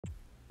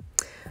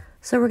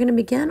So we're going to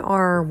begin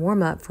our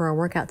warm-up for our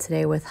workout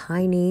today with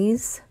high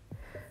knees.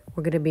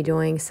 We're going to be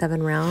doing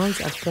 7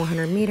 rounds of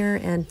 400 meter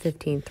and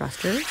 15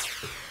 thrusters.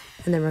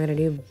 And then we're going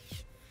to do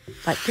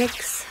butt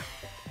kicks.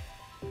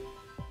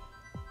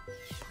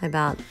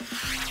 About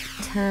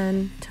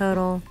 10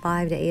 total,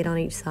 5 to 8 on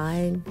each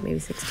side, maybe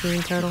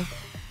 16 total.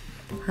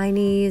 High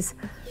knees,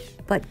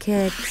 butt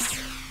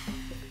kicks,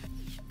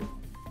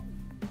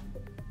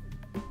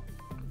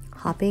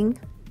 hopping.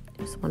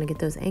 Just want to get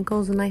those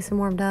ankles nice and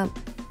warmed up.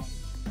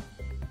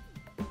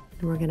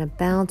 And we're going to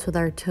bounce with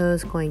our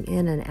toes going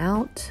in and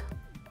out.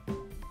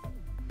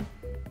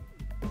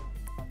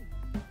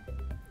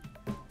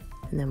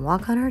 And then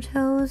walk on our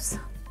toes.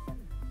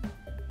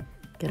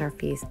 Get our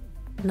feet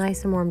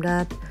nice and warmed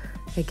up.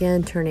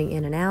 Again, turning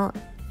in and out.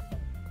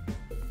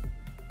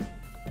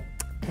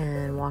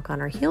 And walk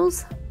on our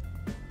heels.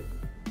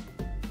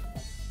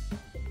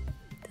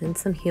 Then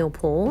some heel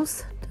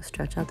pulls to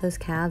stretch out those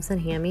calves and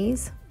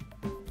hammies.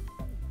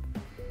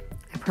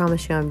 I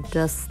promise you,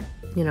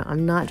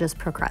 I'm not just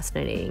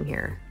procrastinating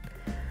here.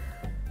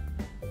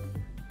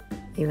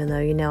 Even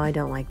though I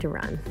don't like to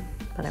run,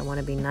 but I want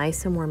to be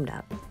nice and warmed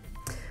up.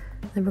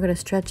 Then we're going to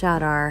stretch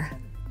out our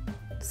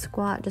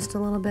squat just a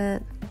little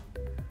bit.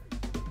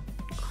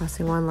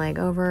 Crossing one leg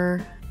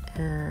over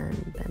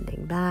and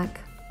bending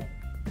back.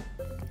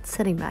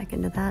 Sitting back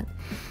into that.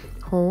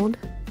 Hold.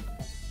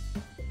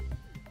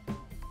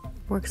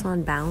 Works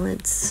on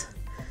balance,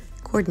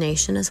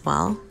 coordination as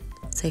well.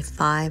 Say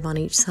 5 on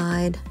each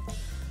side.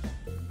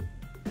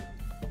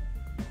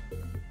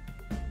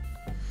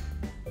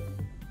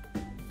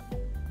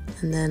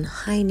 And then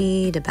high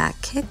knee to back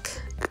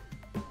kick,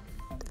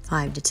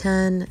 5 to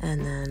 10,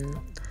 and then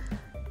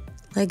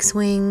leg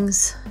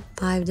swings,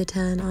 5 to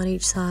 10 on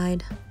each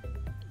side.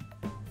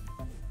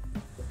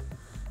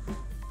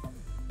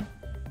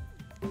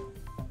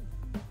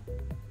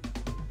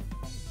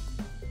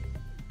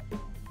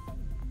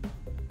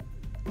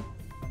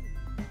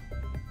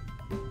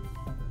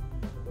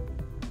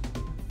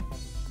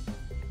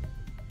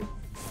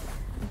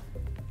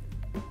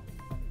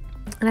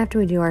 And after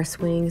we do our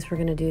swings, we're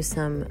going to do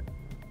some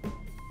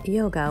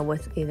yoga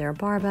with either a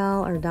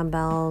barbell or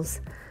dumbbells.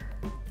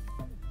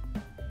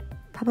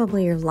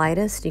 Probably your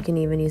lightest. You can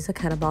even use a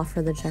kettlebell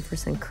for the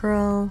Jefferson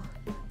curl.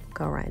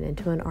 Go right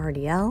into an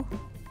RDL,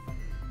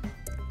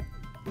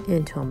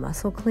 into a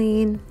muscle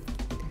clean,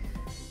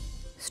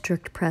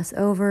 strict press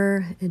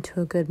over,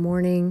 into a good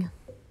morning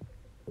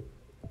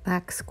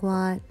back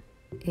squat,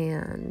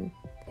 and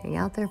hang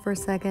out there for a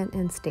second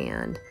and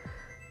stand.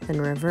 Then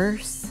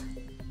reverse,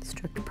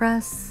 strict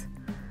press,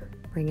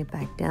 bring it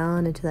back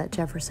down into that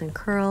Jefferson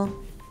curl,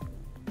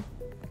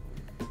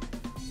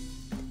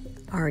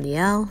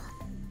 RDL,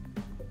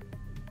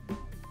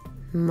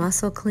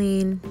 muscle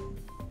clean,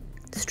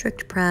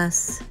 strict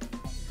press.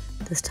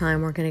 This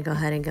time we're going to go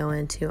ahead and go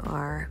into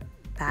our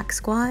back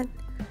squat,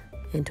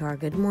 into our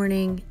good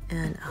morning,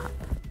 and up.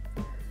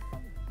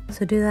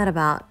 So do that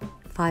about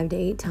 5 to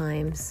 8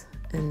 times,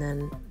 and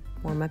then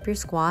warm up your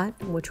squat,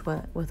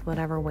 with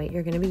whatever weight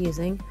you're going to be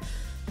using.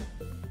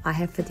 I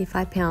have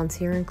 55 pounds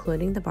here,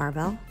 including the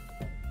barbell.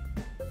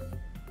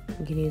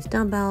 You can use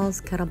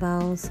dumbbells,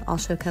 kettlebells. I'll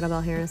show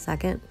kettlebell here in a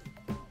second.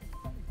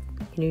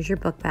 You can use your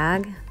book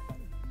bag.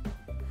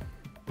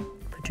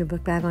 Put your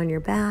book bag on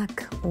your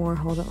back or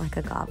hold it like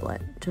a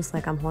goblet, just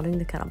like I'm holding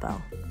the kettlebell.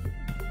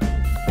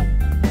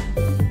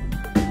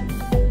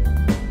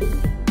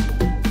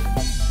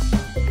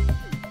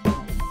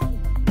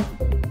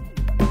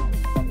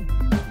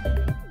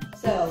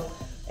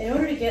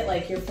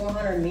 Like your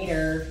 400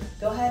 meter,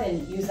 go ahead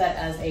and use that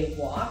as a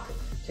walk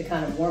to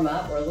kind of warm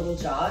up, or a little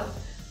jog.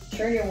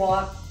 Turn your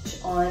watch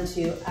on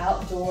to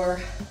outdoor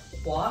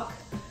walk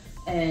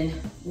and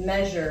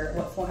measure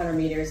what 400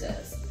 meters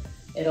is.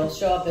 It'll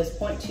show up as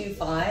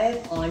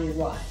 0.25 on your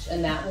watch,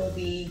 and that will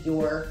be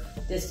your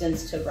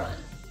distance to run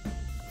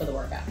for the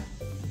workout.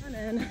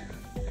 Running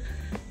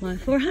my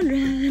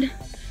 400.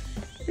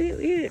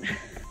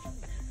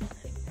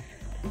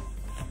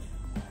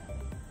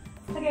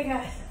 Okay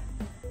guys,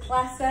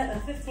 last set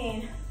of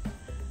 15.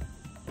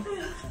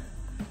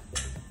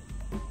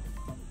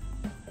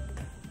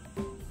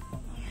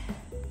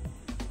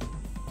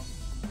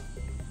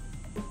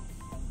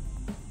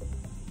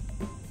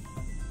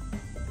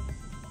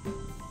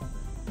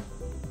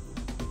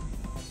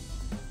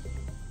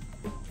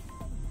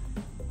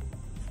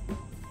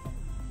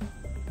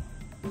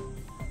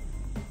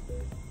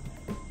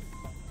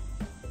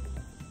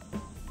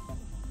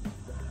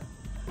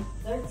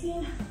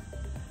 Thirteen,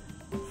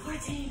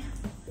 14,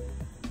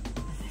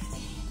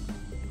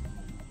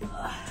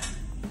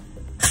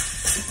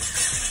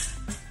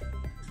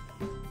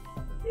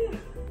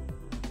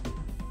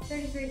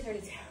 33,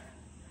 32.